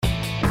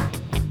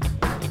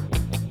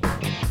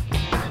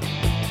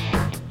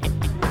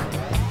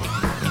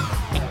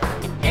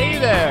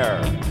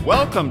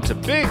Welcome to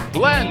Big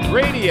Blend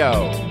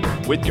Radio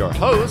with your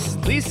hosts,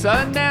 Lisa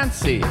and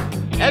Nancy,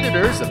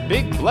 editors of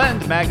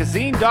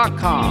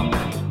BigBlendMagazine.com.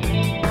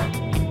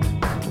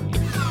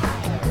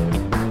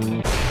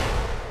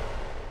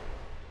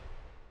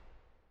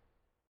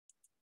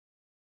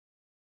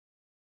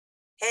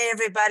 Hey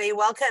everybody,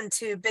 welcome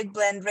to Big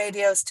Blend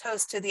Radio's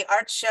Toast to the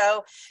Art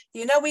Show.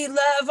 You know we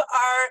love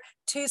our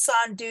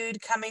Tucson dude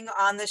coming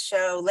on the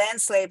show,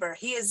 Lance Laber.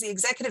 He is the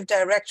executive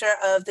director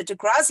of the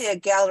DeGrazia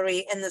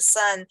Gallery in the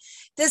Sun.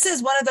 This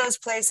is one of those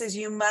places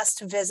you must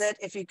visit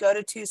if you go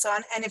to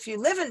Tucson. And if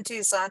you live in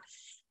Tucson,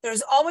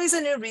 there's always a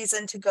new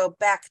reason to go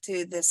back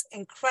to this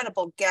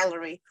incredible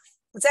gallery.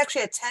 It's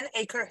actually a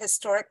 10-acre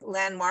historic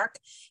landmark.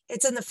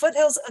 It's in the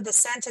foothills of the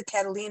Santa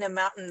Catalina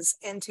Mountains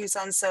in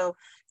Tucson. So,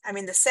 I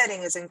mean, the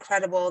setting is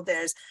incredible.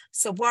 There's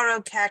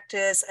saguaro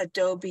cactus,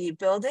 adobe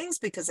buildings,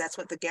 because that's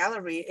what the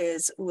gallery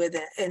is with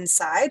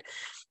inside.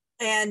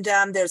 And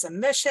there's a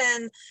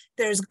mission,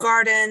 there's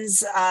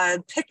gardens,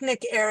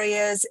 picnic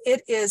areas.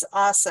 It is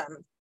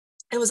awesome.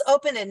 It was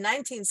opened in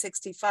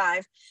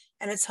 1965,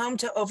 and it's home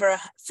to over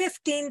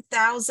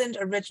 15,000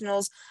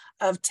 originals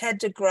of Ted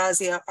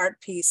DeGrazia art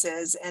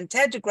pieces. And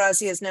Ted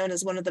DeGrazia is known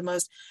as one of the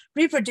most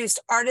reproduced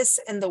artists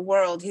in the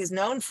world. He's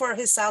known for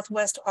his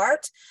Southwest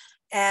art,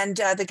 and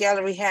the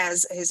gallery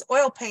has his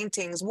oil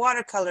paintings,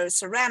 watercolors,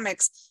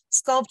 ceramics,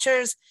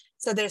 sculptures.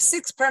 So there's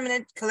 6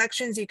 permanent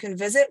collections you can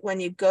visit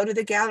when you go to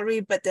the gallery,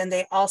 but then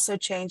they also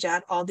change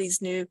out all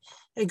these new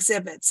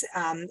exhibits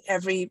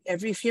every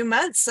few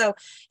months. So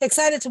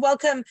excited to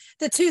welcome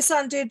the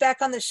Tucson dude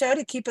back on the show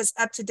to keep us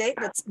up to date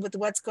with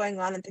what's going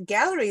on at the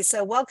gallery.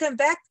 So welcome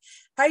back.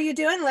 How are you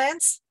doing,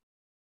 Lance?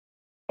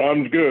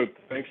 I'm good.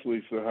 Thanks,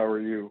 Lisa. How are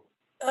you?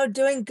 Oh,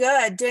 doing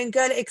good, doing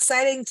good.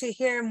 Exciting to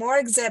hear more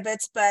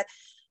exhibits, but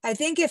I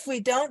think if we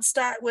don't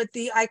start with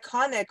the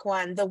iconic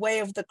one, the Way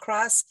of the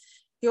Cross,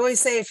 you always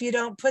say if you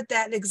don't put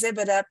that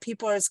exhibit up,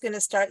 people are going to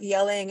start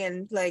yelling,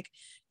 and like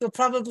you'll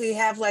probably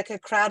have like a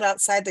crowd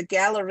outside the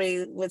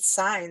gallery with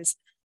signs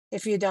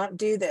if you don't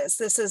do this.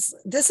 This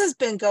has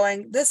been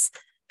going, this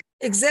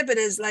exhibit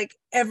is like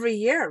every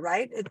year,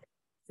 right?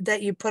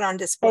 That you put on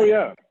display.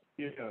 Oh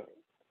yeah.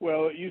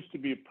 Well, it used to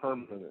be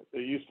permanent.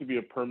 It used to be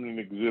a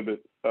permanent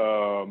exhibit,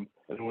 and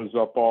it was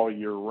up all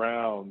year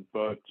round.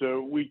 But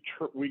we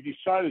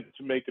decided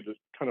to make it a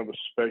kind of a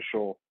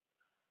special,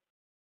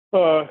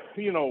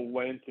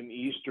 Lent and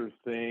Easter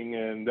thing,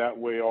 and that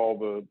way all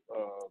the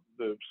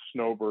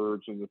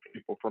snowbirds and the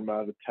people from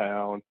out of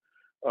town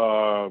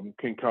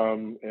can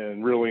come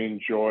and really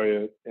enjoy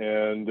it.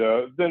 And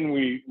then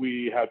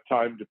we have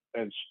time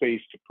and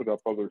space to put up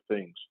other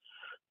things.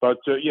 But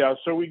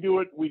so we do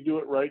it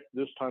right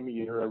this time of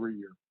year every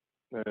year,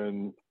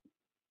 and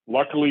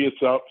luckily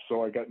it's up,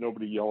 so I got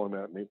nobody yelling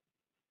at me.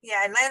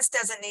 Yeah, Lance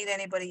doesn't need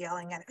anybody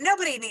yelling at him.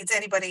 Nobody needs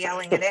anybody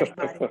yelling at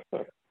anybody.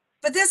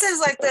 But this is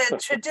like the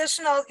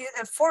traditional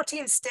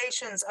 14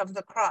 stations of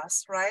the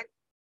cross, right?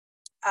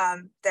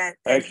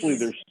 Actually,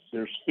 there's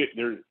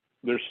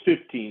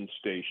 15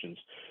 stations.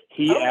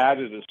 He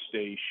added a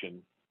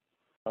station.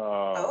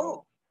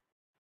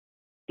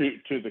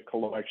 To the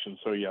collection.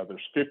 So yeah,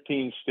 there's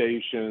 15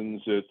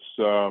 stations. It's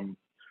a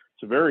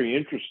very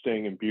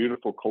interesting and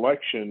beautiful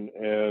collection,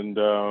 and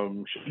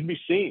should be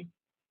seen.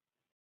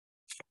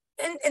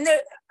 And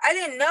there, I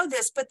didn't know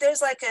this, but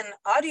there's like an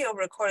audio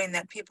recording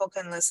that people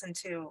can listen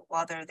to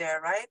while they're there,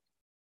 right?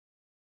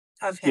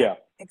 Of him. Yeah,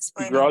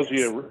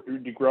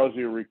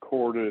 DeGrazia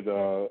recorded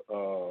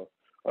a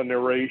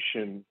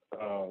narration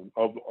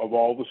of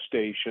all the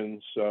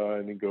stations,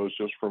 and it goes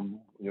just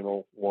from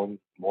one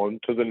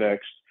to the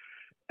next.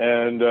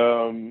 And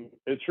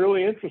it's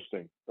really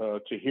interesting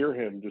to hear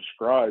him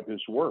describe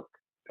his work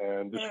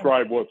and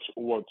describe what's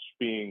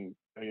being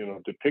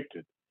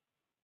depicted.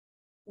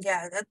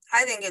 Yeah,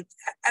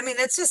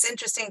 it's just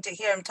interesting to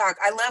hear him talk.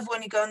 I love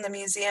when you go in the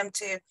museum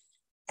too.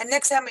 And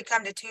next time we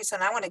come to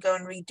Tucson, I want to go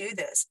and redo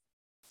this.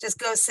 Just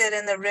go sit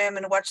in the room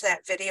and watch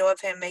that video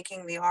of him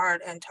making the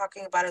art and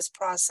talking about his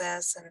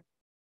process. And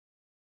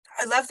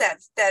I love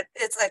that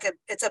it's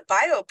a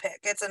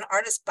biopic. It's an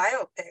artist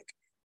biopic.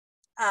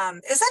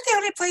 Is that the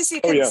only place you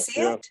can see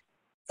it?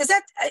 Is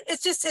that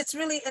it's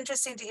really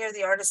interesting to hear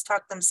the artists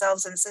talk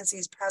themselves, and since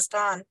he's passed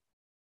on,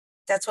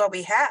 that's what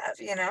we have,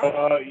 You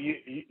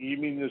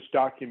mean this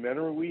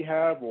documentary we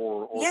have,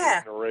 or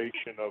the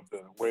narration of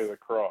the Way of the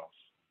Cross?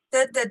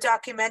 The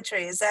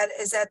documentary, is that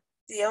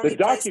the only the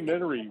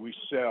documentary we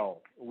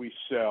sell?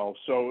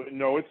 So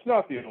no, it's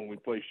not the only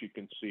place you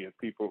can see it.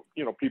 People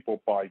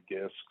buy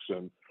discs,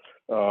 and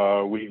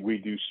we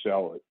do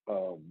sell it.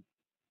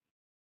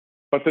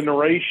 But the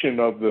narration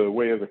of the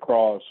Way of the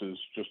Cross is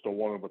just a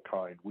one of a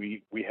kind.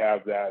 We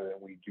have that, and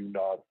we do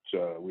not.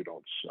 We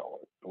don't sell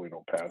it. We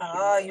don't pass it.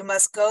 Oh, you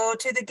must go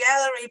to the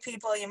gallery,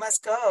 people. You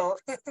must go.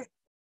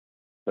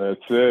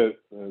 That's it.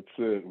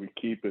 We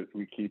keep it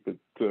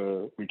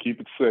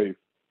safe.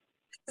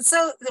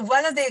 So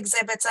one of the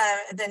exhibits,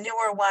 the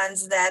newer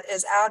ones that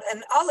is out,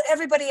 and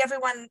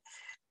everyone,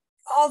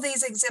 all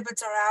these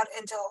exhibits are out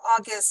until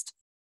August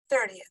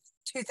 30th,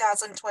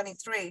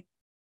 2023.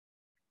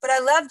 But I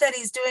love that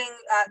he's doing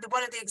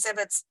one of the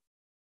exhibits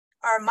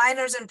are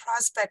miners and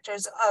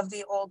prospectors of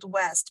the Old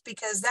West,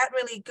 because that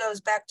really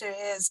goes back to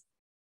his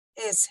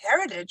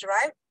heritage,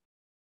 right?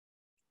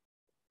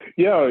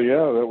 Yeah,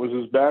 that was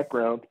his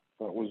background.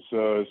 That was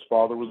his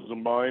father was a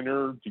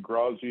miner.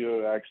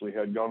 DeGrazia actually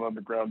had gone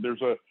underground.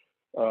 These are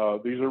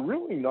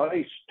really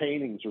nice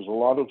paintings. There's a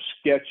lot of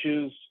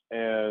sketches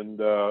and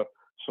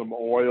some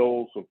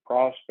oils of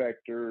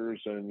prospectors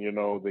and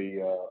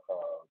the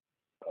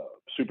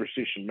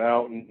Superstition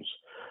Mountains.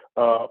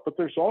 But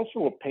there's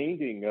also a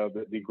painting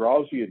that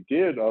DeGrazia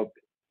did of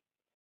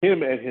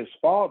him and his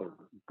father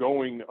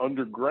going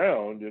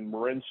underground in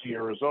Morenci,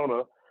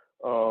 Arizona,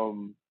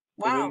 in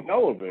an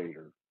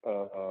elevator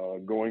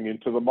going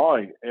into the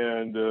mine.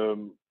 And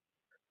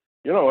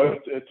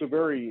it's a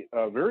very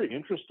very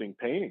interesting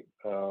painting,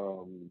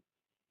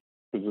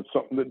 because it's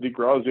something that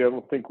DeGrazia I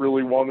don't think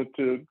really wanted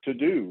to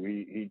do.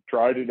 He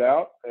tried it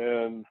out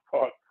and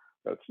thought,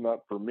 that's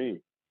not for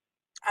me.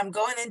 I'm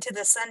going into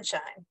the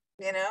sunshine,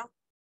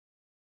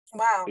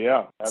 Wow.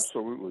 Yeah,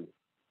 absolutely.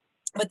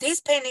 But these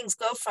paintings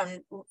go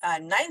from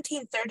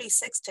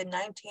 1936 to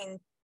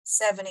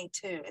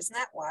 1972. Isn't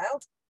that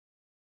wild?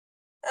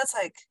 That's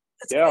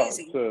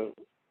crazy.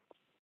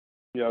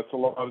 It's a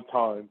lot of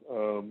time.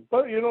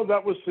 But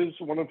that was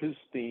one of his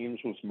themes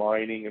was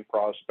mining and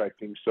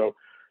prospecting. So,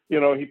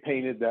 he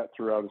painted that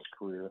throughout his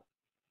career.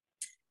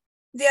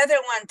 The other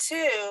one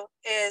too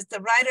is the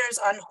Riders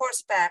on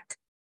Horseback.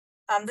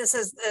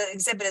 The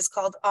exhibit is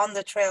called On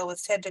the Trail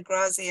with Ted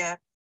DeGrazia.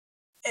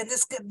 And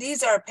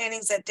these are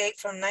paintings that date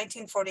from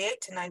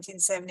 1948 to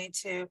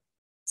 1972.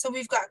 So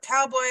we've got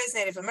cowboys,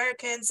 Native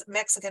Americans,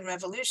 Mexican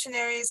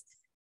revolutionaries.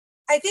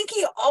 I think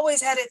he always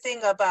had a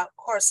thing about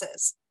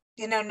horses,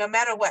 no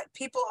matter what,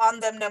 people on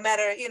them, no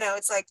matter,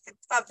 it's like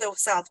of the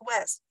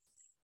Southwest.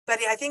 But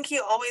I think he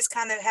always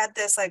kind of had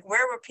this, like,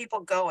 where were people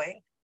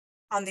going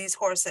on these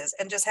horses,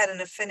 and just had an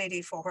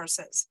affinity for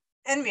horses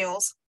and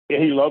mules. Yeah,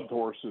 he loved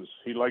horses.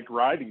 He liked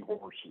riding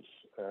horses.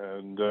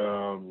 And,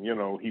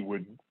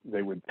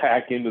 they would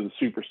pack into the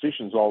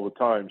Superstitions all the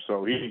time.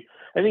 So he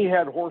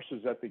had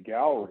horses at the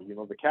gallery.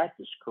 The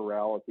Cactus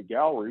Corral at the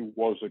gallery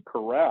was a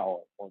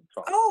corral at one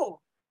time. Oh,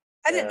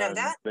 I didn't know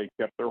that. They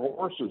kept their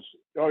horses.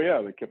 Oh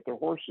yeah, they kept their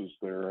horses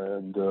there,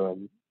 and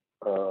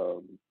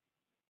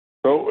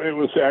so it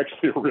was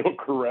actually a real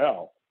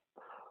corral.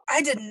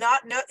 I did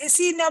not know. You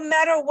see, no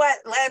matter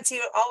what, Lance,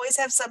 you always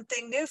have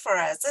something new for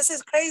us. This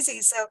is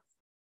crazy. So,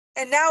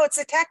 and now it's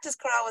a cactus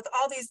corral with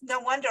all these. No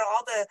wonder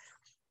all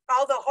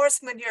the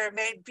horse manure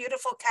made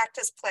beautiful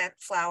cactus plant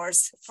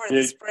flowers for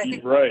the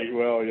spring. Right.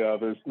 Well, yeah.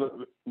 There's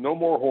no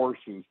more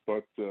horses,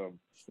 but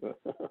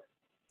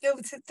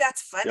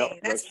that's funny. Yeah,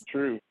 that's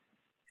true.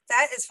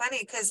 That is funny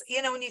because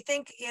when you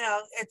think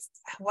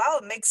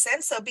it makes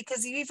sense though,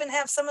 because you even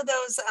have some of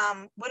those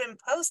wooden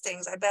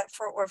postings, I bet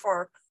for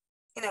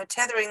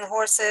tethering the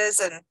horses,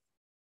 and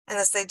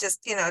unless they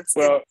just it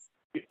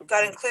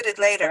got included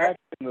later.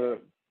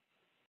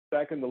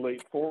 Back in the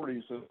late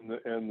 40s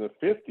and the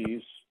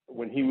 50s,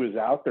 when he was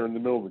out there in the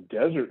middle of the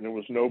desert and there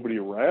was nobody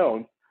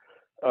around,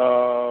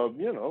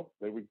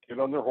 they would get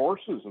on their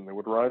horses and they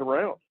would ride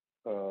around.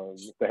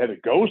 If they had to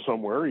go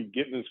somewhere, he'd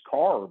get in his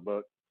car,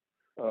 but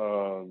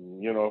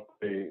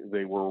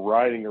they were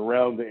riding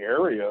around the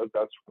area.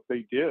 That's what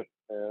they did,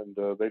 and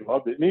they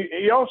loved it. And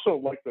he also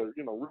liked to,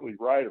 really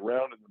ride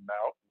around in the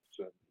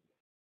mountains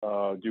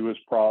and do his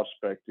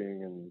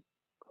prospecting and,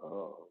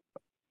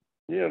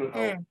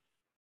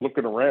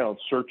 looking around,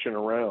 searching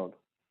around.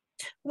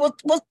 Well,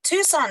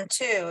 Tucson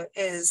too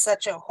is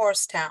such a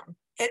horse town.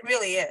 It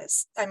really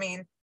is. I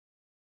mean,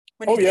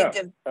 when you think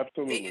of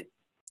absolutely.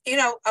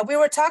 We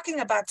were talking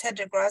about Ted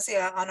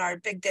DeGrazia on our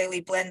Big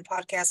Daily Blend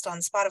podcast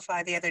on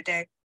Spotify the other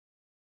day,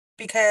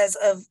 because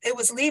it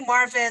was Lee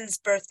Marvin's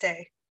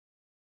birthday.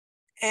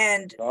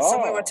 And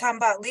so we were talking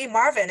about Lee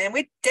Marvin, and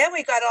we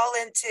got all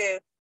into,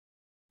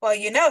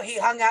 he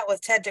hung out with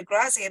Ted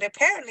DeGrazia, and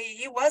apparently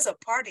he was a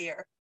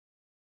partier.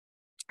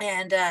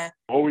 And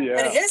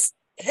but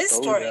his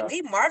story,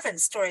 Lee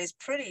Marvin's story, is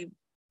pretty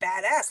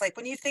badass. Like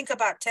when you think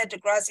about Ted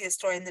DeGrazia's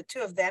story and the two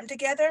of them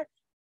together,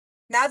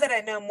 now that I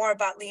know more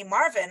about Lee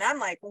Marvin, I'm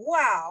like,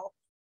 wow,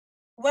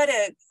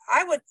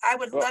 I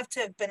would love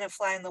to have been a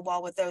fly on the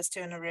wall with those two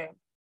in a room.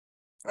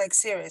 Like,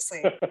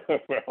 seriously.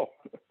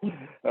 They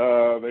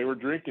were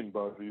drinking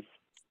buddies.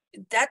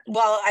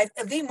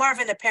 Lee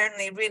Marvin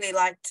apparently really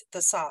liked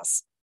the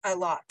sauce a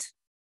lot.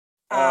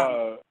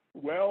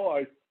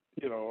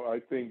 I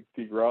think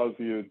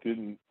DeGrazia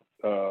didn't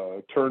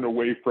turn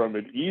away from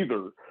it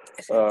either.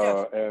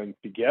 And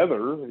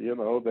together,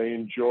 they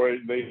enjoyed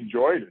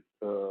it.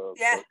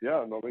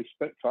 They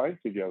spent time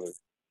together.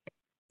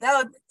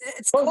 No,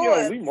 it's cool.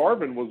 Yeah, Lee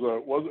Marvin was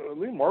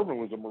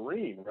a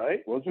Marine,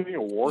 right? Wasn't he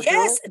a war hero?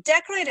 Yes,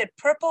 decorated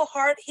Purple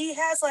Heart. He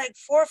has like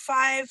 4 or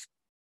 5.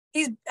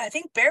 He's, I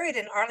think, buried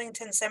in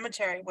Arlington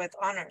Cemetery with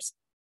honors.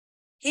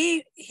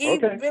 He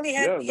really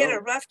had had a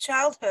rough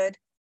childhood,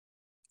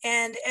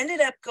 and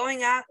ended up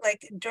going out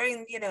like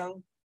during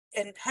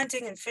and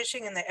hunting and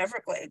fishing in the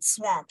Everglades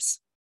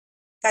swamps.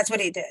 That's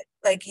what he did.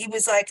 Like, he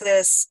was like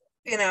this,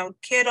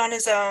 kid on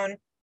his own.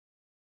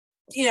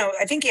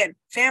 I think he had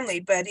family,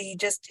 but he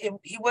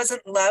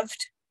wasn't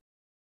loved,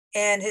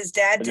 and his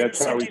dad And didn't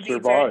that's how seem he to be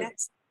very survived.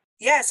 nice.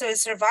 Yeah, so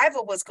his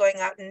survival was going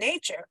out in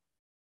nature.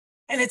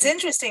 And it's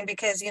interesting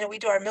because, we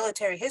do our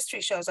military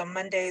history shows on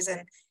Mondays,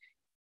 and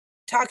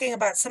talking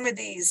about some of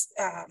these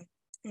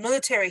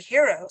military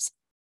heroes.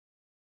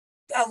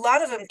 A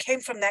lot of them came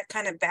from that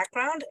kind of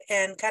background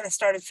and kind of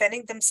started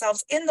fending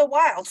themselves in the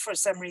wild for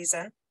some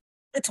reason.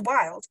 It's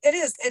wild.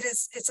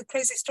 It's a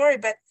crazy story,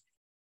 but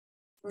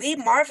Lee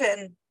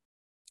Marvin,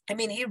 I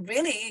mean,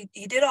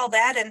 he did all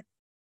that. And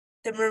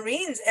the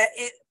Marines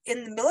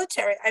in the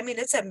military, I mean,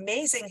 it's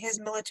amazing, his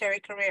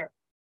military career.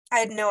 I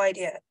had no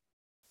idea.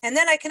 And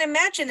then I can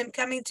imagine him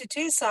coming to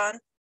Tucson,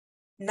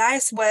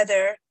 nice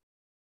weather,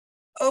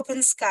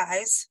 open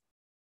skies,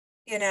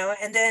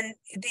 and then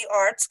the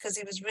arts, because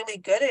he was really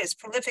good. He was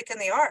prolific in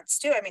the arts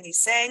too. I mean, he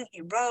sang,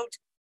 he wrote.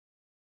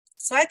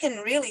 So I can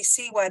really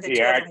see why the He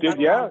two of them acted, got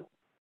yeah. along.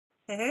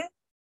 Mm-hmm.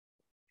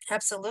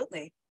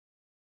 Absolutely.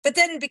 But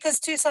then because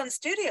Tucson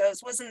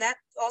Studios, wasn't that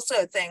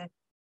also a thing?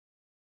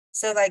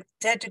 So like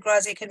Ted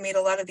DeGrazi could meet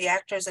a lot of the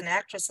actors and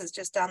actresses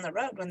just down the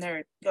road when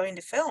they're going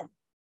to film.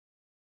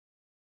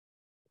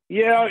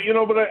 Yeah,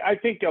 but I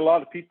think a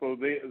lot of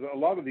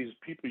these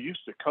people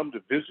used to come to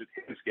visit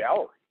his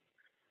gallery.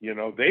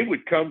 They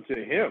would come to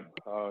him.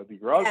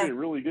 DeGrazi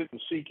really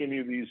didn't seek any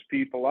of these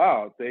people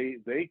out.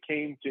 They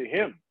came to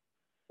him.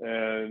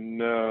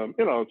 And,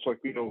 it's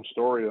like the old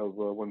story of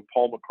when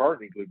Paul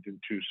McCartney lived in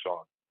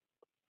Tucson.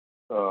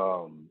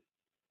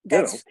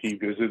 He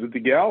visited the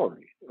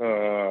gallery.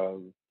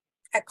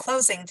 At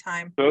closing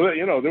time. So,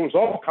 there was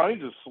all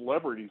kinds of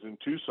celebrities in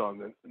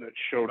Tucson that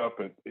showed up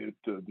at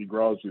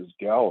DeGrazi's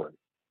gallery.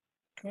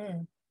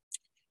 Hmm.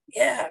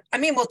 Yeah. I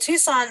mean, well,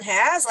 Tucson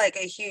has like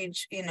a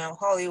huge,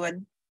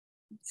 Hollywood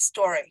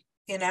story,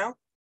 and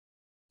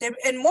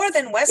more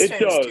than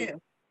Westerns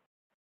too.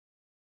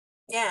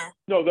 Yeah.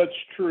 No, that's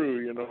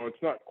true.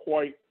 It's not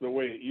quite the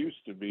way it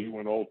used to be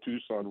when old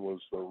Tucson was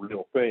the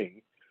real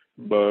thing.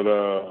 But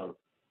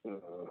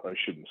I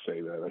shouldn't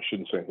say that. I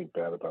shouldn't say anything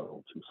bad about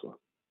old Tucson.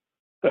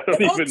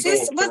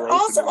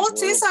 Old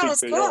Tucson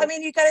was cool. I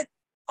mean, you got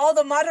all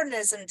the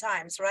modernism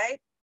times, right?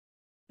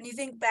 When you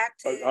think back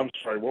to. I'm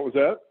sorry. What was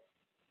that?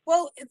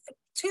 Well,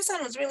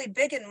 Tucson was really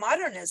big in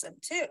modernism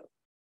too.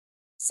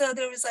 So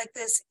there was like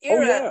this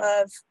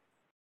era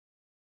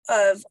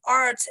of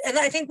art, and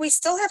I think we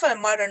still have a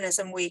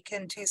modernism week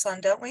in Tucson,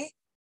 don't we?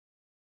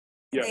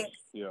 Yes,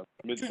 yeah,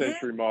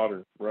 mid-century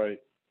modern, right?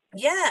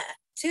 Yeah,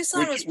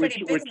 Tucson was pretty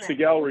big. Which the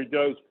gallery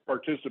does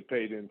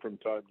participate in from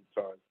time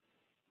to time.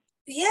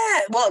 Yeah,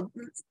 well,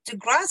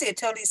 DeGrazi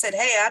totally said,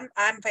 "Hey,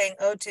 I'm paying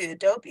ode to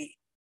Adobe.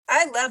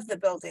 I love the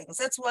buildings.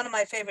 That's one of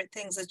my favorite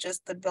things. Is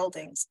just the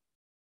buildings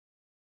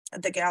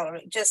at the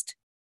gallery. Just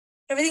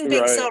everything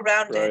being so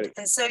rounded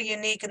and so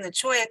unique, and the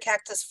cholla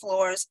cactus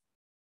floors."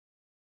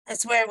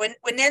 It's where when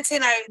Nancy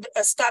and I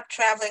stop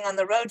traveling on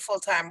the road full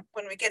time,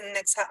 when we get in the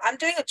next house, I'm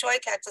doing a cholla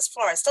cactus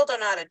floor. I still don't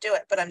know how to do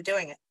it, but I'm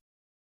doing it.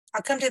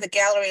 I'll come to the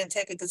gallery and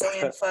take a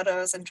gazillion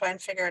photos and try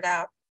and figure it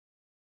out.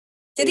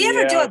 Did he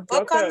ever do a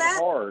book on that?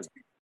 Hard.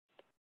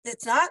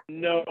 It's not?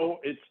 No,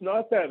 it's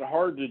not that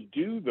hard to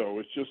do, though.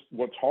 It's just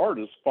what's hard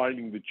is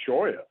finding the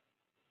cholla.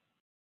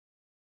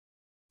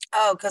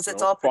 Oh, because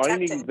it's all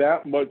protected. Finding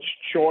that much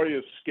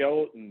cholla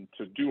skeleton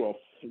to do a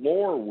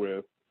floor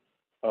with,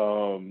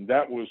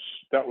 that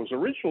was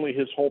originally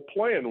his whole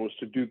plan, was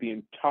to do the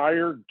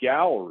entire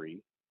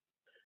gallery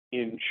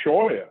in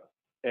cholla.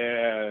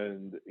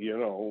 And,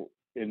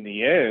 in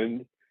the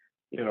end,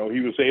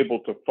 he was able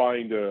to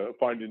find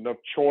enough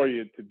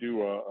cholla to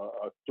do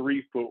a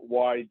 3-foot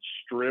wide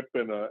strip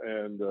and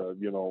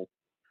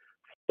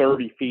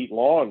 30 feet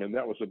long, and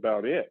that was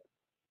about it.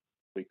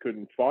 They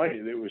couldn't find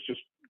it. It was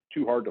just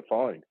too hard to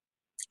find.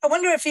 I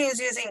wonder if he was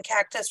using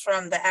cactus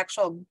from the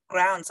actual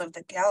grounds of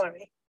the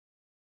gallery.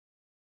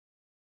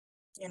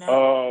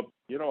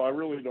 I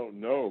really don't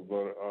know,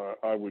 but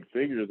I would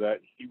figure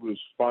that he was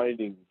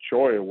finding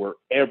cholla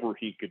wherever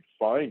he could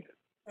find it.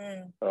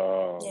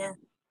 Yeah.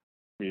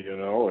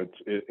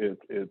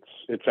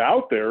 It's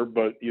out there,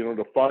 but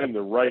to find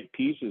the right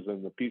pieces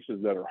and the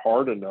pieces that are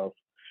hard enough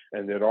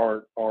and that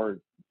aren't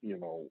you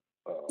don't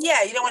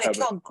want to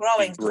kill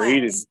growing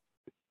degraded plants.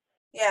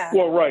 Yeah.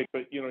 Well, right,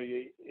 but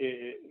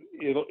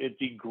it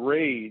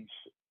degrades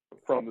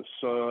from the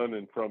sun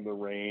and from the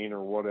rain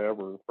or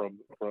whatever,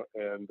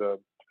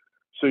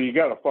 so you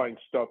got to find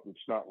stuff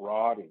that's not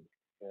rotting,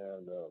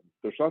 and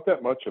there's not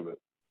that much of it.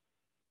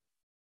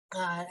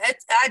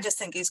 I just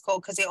think he's cool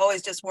because he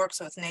always just works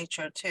with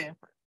nature too.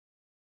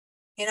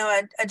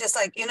 I just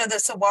like, the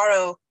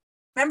saguaro.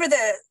 Remember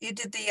you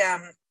did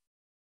the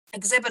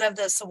exhibit of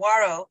the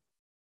saguaro,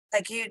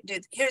 like you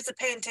did, here's the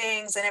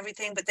paintings and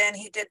everything, but then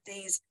he did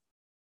these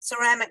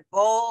ceramic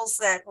bowls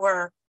that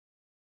were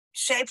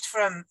shaped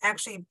from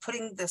actually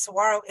putting the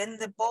saguaro in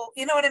the bowl.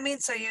 You know what I mean?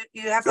 So you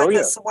have like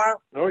the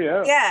saguaro. Oh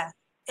yeah. Yeah.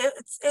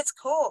 It's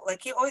cool.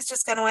 Like he always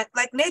just kind of went,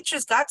 like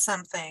nature's got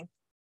something.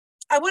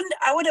 I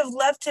would have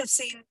loved to have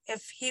seen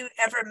if he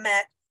ever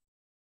met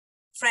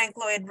Frank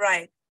Lloyd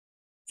Wright,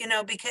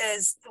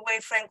 because the way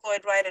Frank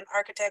Lloyd Wright in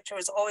architecture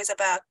was always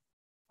about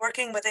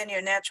working within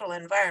your natural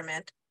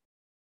environment.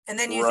 And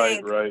then you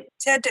think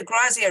Ted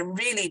DeGrazia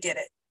really did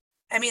it.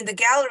 I mean, the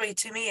gallery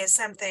to me is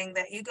something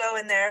that you go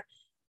in there,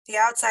 the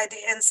outside, the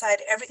inside,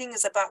 everything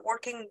is about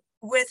working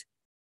with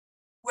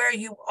where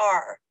you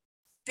are,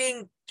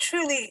 being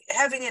truly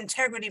having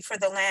integrity for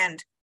the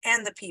land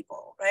and the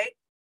people, right?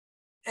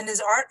 And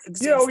his art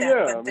exudes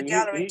that, but the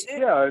gallery too.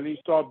 Yeah, and he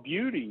saw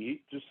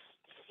beauty. He just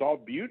saw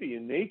beauty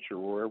in nature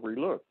wherever he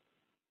looked.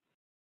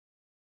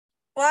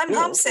 Well, I'm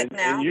homesick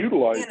now. And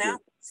utilized it.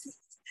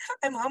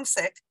 I'm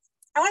homesick.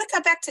 I want to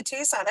come back to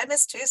Tucson. I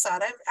miss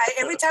Tucson.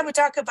 Every time we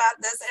talk about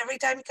this, every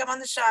time you come on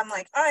the show, I'm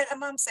like, all right,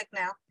 I'm homesick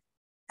now.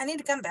 I need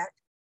to come back.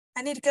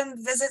 I need to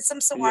come visit some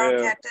saguaro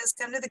cactus,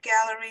 come to the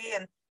gallery.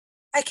 And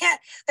I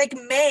can't, like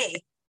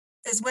May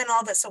is when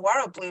all the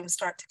saguaro blooms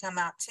start to come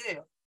out too.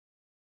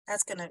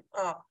 That's going to,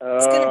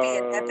 it's going to be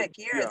an epic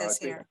year this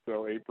year.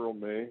 So April,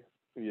 May.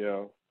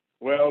 Yeah.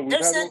 Well, we've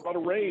had a lot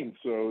of rain,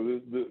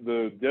 so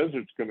the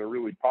desert's going to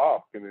really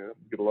pop. Going to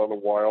get a lot of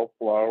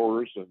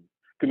wildflowers, and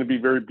going to be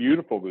very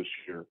beautiful this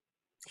year.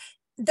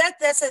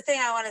 That's the thing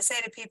I want to say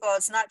to people.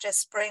 It's not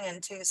just spring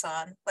in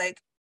Tucson, like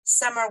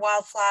summer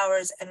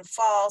wildflowers and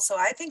fall. So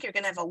I think you're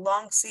going to have a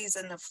long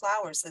season of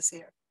flowers this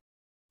year.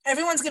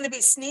 Everyone's going to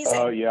be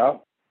sneezing. Yeah.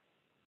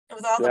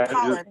 With all the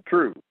pollen. That is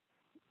true.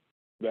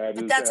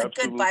 That's a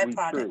good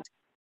byproduct. True.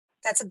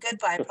 That's a good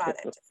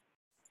byproduct.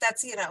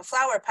 That's,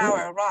 flower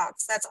power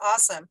rocks. That's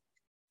awesome.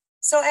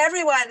 So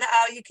everyone,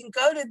 you can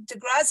go to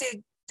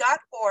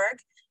degrazia.org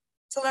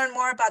to learn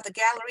more about the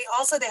gallery.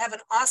 Also, they have an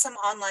awesome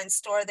online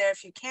store there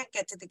if you can't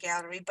get to the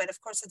gallery, but of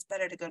course it's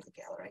better to go to the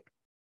gallery.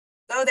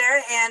 Go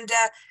there and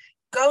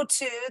go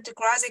to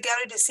DeGrazia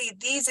Gallery to see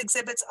these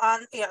exhibits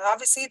on,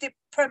 obviously the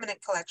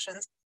permanent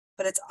collections,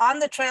 but it's On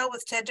the Trail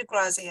with Ted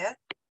DeGrazia,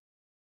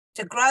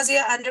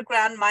 DeGrazia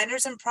Underground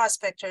Miners and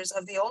Prospectors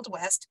of the Old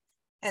West,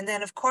 and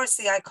then of course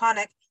the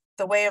iconic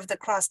The Way of the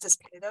Cross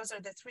display. Those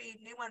are the 3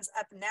 new ones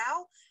up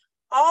now.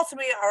 All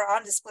 3 are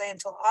on display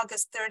until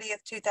August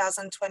 30th,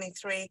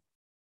 2023.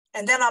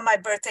 And then on my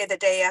birthday, the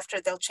day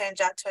after, they'll change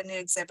out to a new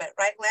exhibit.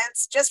 Right,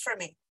 Lance? Just for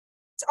me.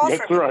 It's all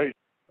That's for me. Right.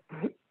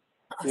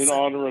 Awesome. In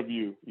honor of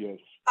you, yes.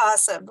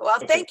 Awesome. Well,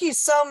 thank you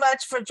so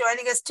much for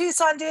joining us.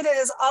 Tucson Dude, it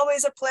is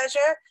always a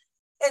pleasure.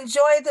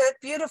 Enjoy the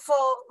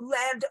beautiful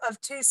land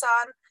of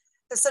Tucson,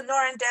 the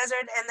Sonoran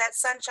Desert, and that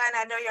sunshine.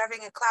 I know you're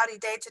having a cloudy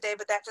day today,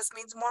 but that just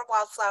means more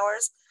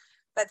wildflowers.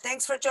 But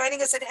thanks for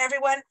joining us, and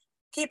everyone,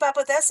 keep up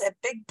with us at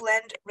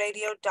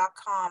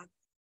bigblendradio.com.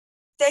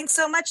 Thanks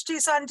so much,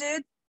 Tucson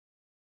Dude.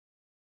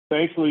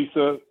 Thanks,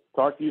 Lisa.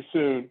 Talk to you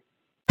soon.